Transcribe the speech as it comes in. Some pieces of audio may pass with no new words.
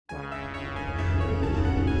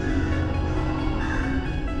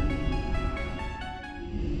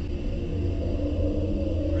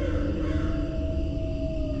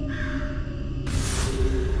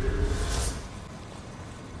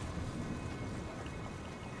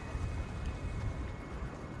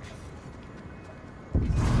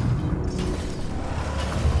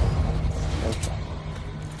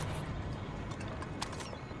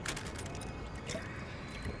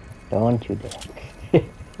don't you dare.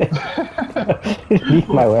 Leave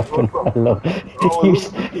my weapon alone.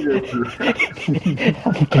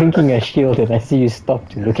 I'm drinking a shield and I see you stop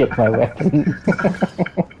to look at my weapon.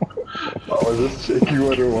 I was just checking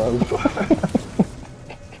what it was.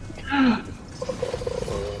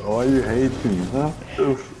 Why you hate me, huh?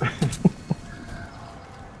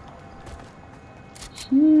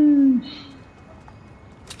 Sheesh.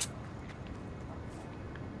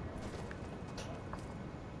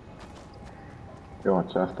 Yo,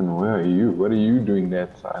 Justin, where are you? What are you doing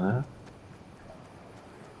that side, huh?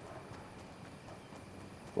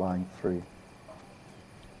 Flying free.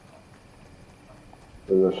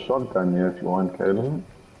 There's a shotgun here if you want, Kaylan.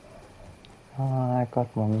 I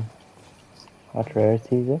got one. What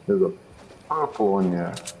rarity is it? There's a purple one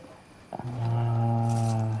here.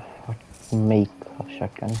 What make of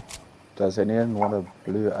shotgun? Does anyone want a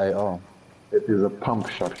blue AR? It is a pump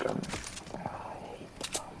shotgun.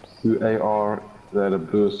 Blue AR, is that a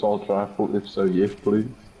blue assault rifle? If so, yes, please.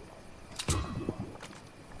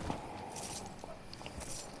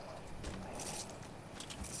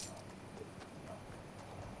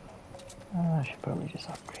 I should probably just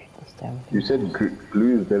upgrade this damn thing. You said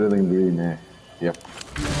blue is better than green, eh? Yep.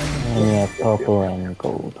 Yeah, purple and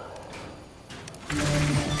gold.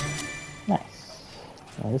 Nice.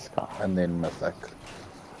 Now this car. And then mythic.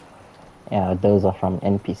 Yeah, those are from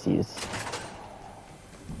NPCs.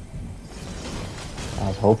 I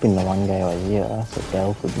was hoping the one guy was here so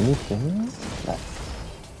Dell could meet him, but...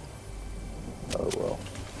 Oh well.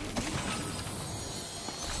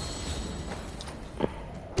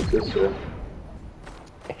 This way.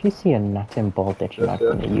 If you see a nut and bolt that you're not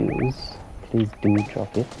going to use, please do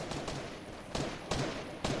drop it.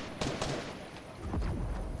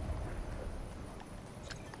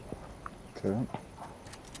 Okay.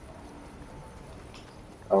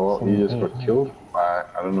 Oh, well, he just got killed by,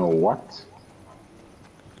 I don't know what.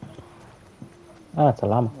 Oh, it's a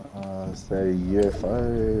llama. Is there a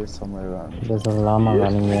UFO somewhere around? There's a llama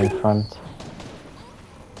running here in front.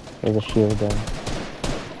 There's a shield there.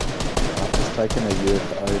 I've just taken a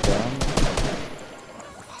UFO down.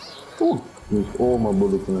 Ooh, there's all my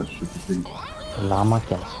bullets in that stupid thing. The llama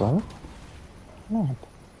can swim? Mad.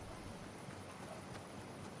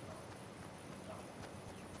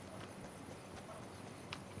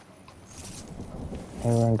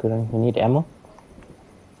 Everyone good? You need ammo?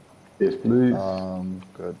 Yes, please.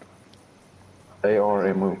 Good. AR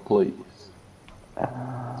ammo, please.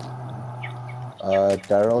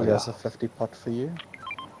 Daryl, here's a 50 pot for you.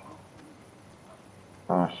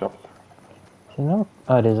 Shop. You know?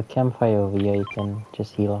 Oh, there's a campfire over here. You can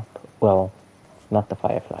just heal up. Well, not the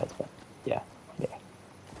fireflies, but yeah. Yeah.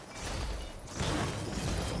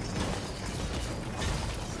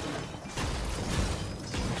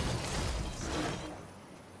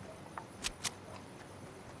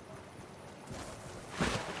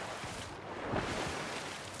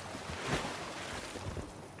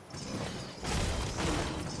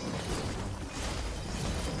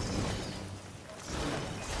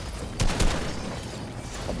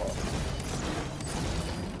 Come on.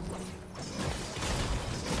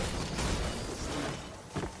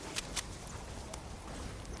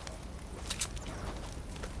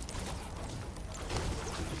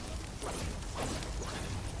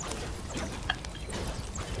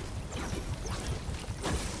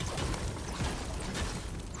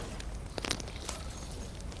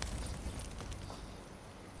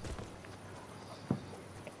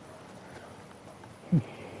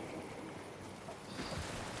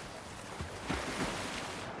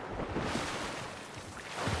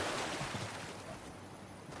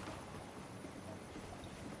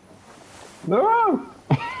 No!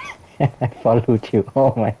 I followed you.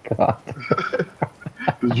 Oh my god.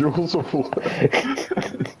 Did you also fall?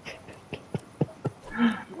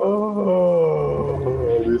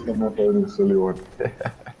 Oh, at least I'm not the only silly one.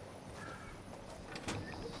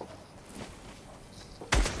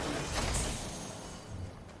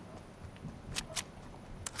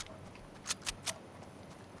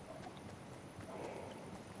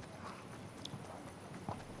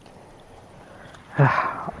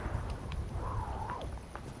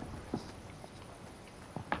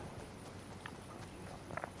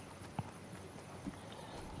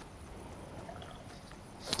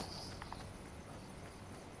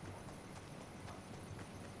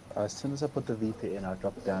 As soon as I put the VPN, I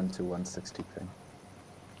drop down to 160 ping.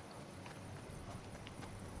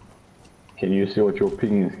 Can you see what your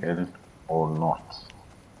ping is, Kaylan? Or not?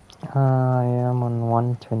 I am on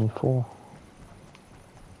 124.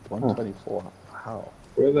 124? How?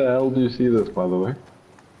 Where the hell do you see this, by the way?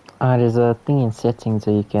 There's a thing in settings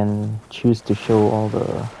where you can choose to show all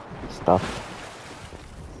the stuff.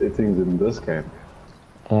 Settings in this game.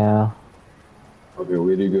 Yeah. Okay,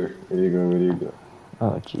 where do you go? Where do you go? Where do you go?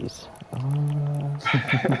 Oh, jeez.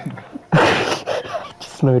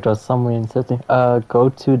 Just know it was somewhere in setting. Go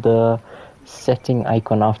to the setting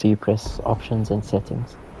icon after you press options and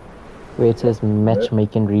settings, where it says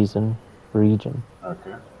matchmaking region,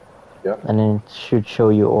 Okay. Yep. and then it should show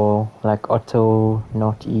you all like auto,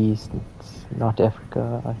 Northeast, North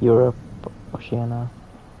Africa, Europe, Oceania.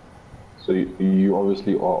 So you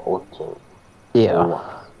obviously are auto. Yeah. Or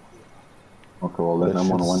what? Okay, well then That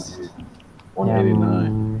I'm on should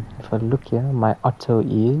 189. If I look here, my auto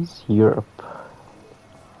is Europe.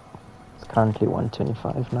 It's currently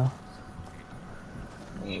 125 now.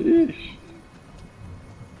 Sheesh.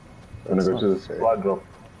 I'm gonna That's go not to the fair. supply drop.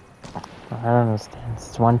 I don't understand.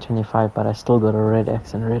 It's 125, but I still got a red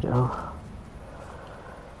X and red O.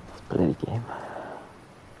 It's a bloody game.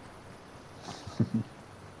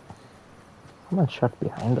 Someone shot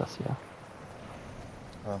behind us here.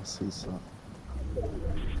 I see so. I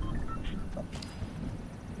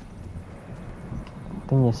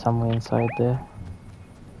think he's somewhere inside there.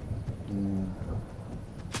 Mm.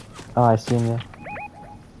 Oh, I see him there.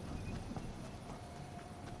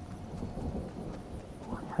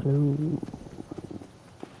 Hello.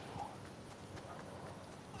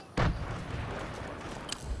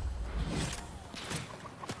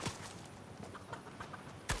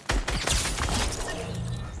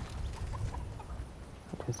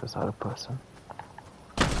 Where's this other person?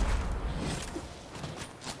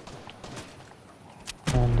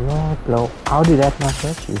 And your blow. How did that not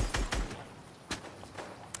hurt you? It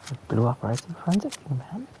blew up right in front of you,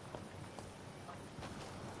 man.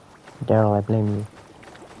 Daryl, I blame you.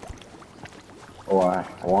 Why?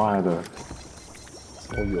 Why though? It's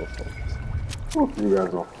all your fault. You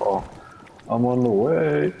guys are far. I'm on the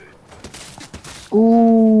way.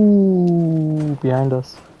 Ooh, behind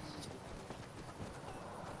us.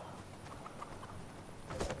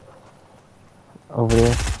 Over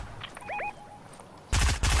there.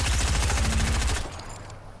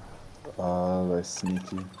 They're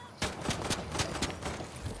sneaky.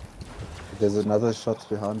 There's another shot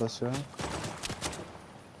behind us here.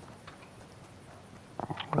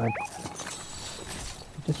 Good. You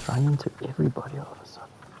just run into everybody all of a sudden.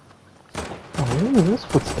 Oh, where is this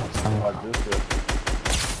footsteps coming Like from? this, yeah.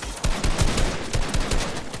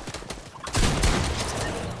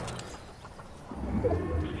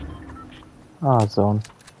 Ah, zone.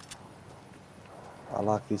 I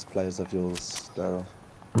like these players of yours, Daryl.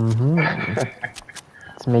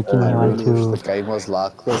 It's making me I want really wish to. the game was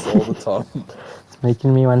like this all the time. It's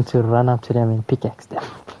making me want to run up to them and pickaxe them.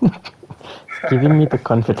 It's giving me the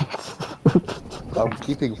confidence. I'm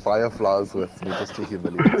keeping fireflies with me just to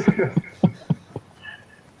humiliate them.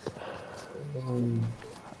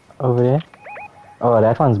 Over there. Oh,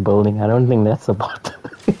 that one's building. I don't think that's a bot.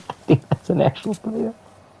 I think that's an actual player.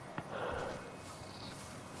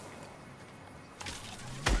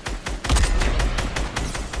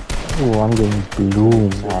 Oh, I'm getting blue,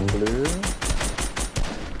 man. Blue.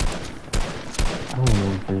 I'm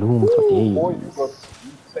getting bloom for days. Boy, you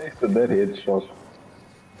tasted that headshot.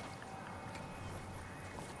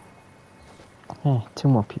 Hey, two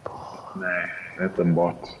more people. Nah, that's a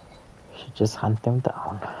bot. Should just hunt them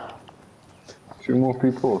down. 2 more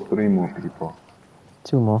people or 3 more people?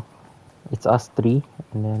 Two more. It's us three,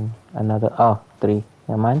 and then another. Oh, three.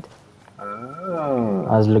 Never mind. Oh.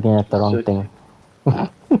 I was looking at the wrong thing.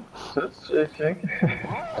 Just checking.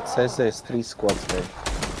 It says there's 3 squads there.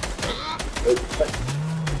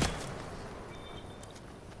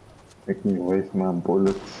 Make me waste my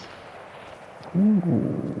bullets. Ooh,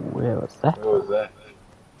 where was that? What was that?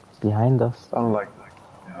 Behind us. Sound like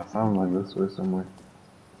this way somewhere.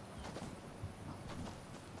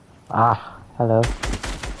 Ah, hello.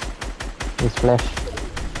 He's flash.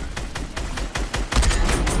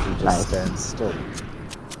 You just Nice. stand still.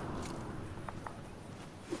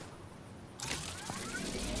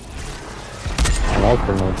 I like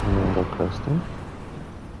grenades when you go close to him.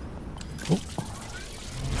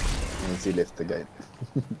 Means he left the game.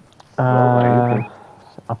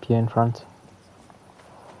 Up here in front.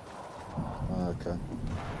 Okay.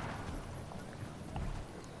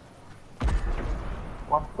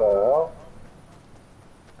 What the hell?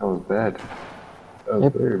 That was bad. That was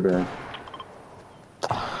Yep. very bad.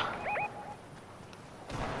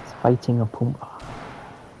 He's fighting a Puma.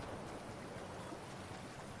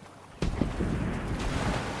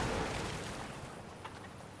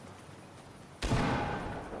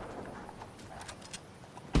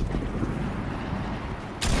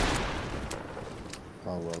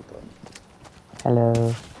 Oh, well done.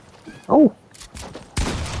 Hello. Oh!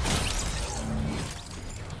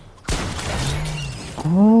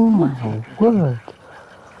 Oh my word.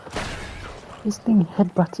 This thing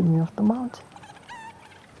headbutted me off the mountain.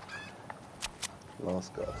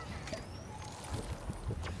 Last guy.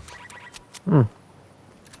 Hmm.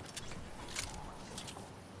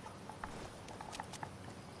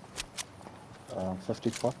 50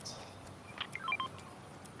 pots.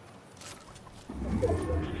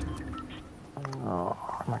 Oh,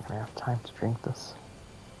 I'm not gonna have time to drink this.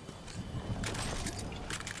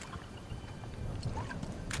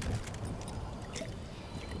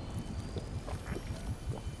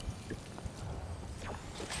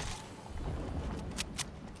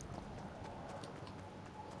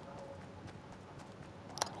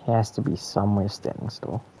 He has to be somewhere standing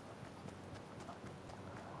still.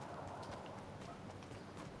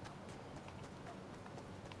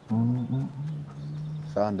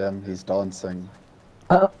 Found him. He's dancing.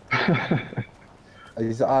 Oh.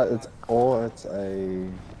 It's a.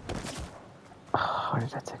 How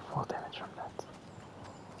did I take 4 damage from that?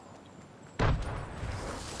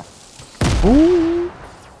 Ooh!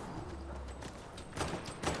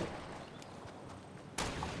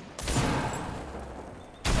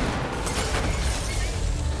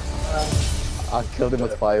 I killed him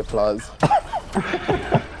with fireflies.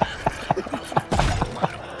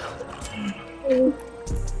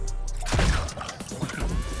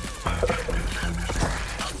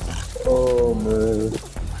 Oh man.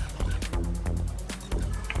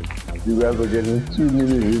 You guys are getting too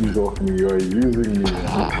many wins off me. You are using me.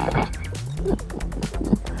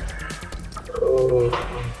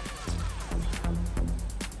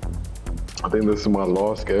 I think this is my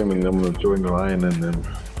last game and I'm gonna join the line and then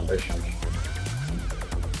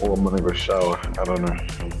or I'm gonna go shower. I don't know.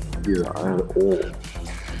 Either or.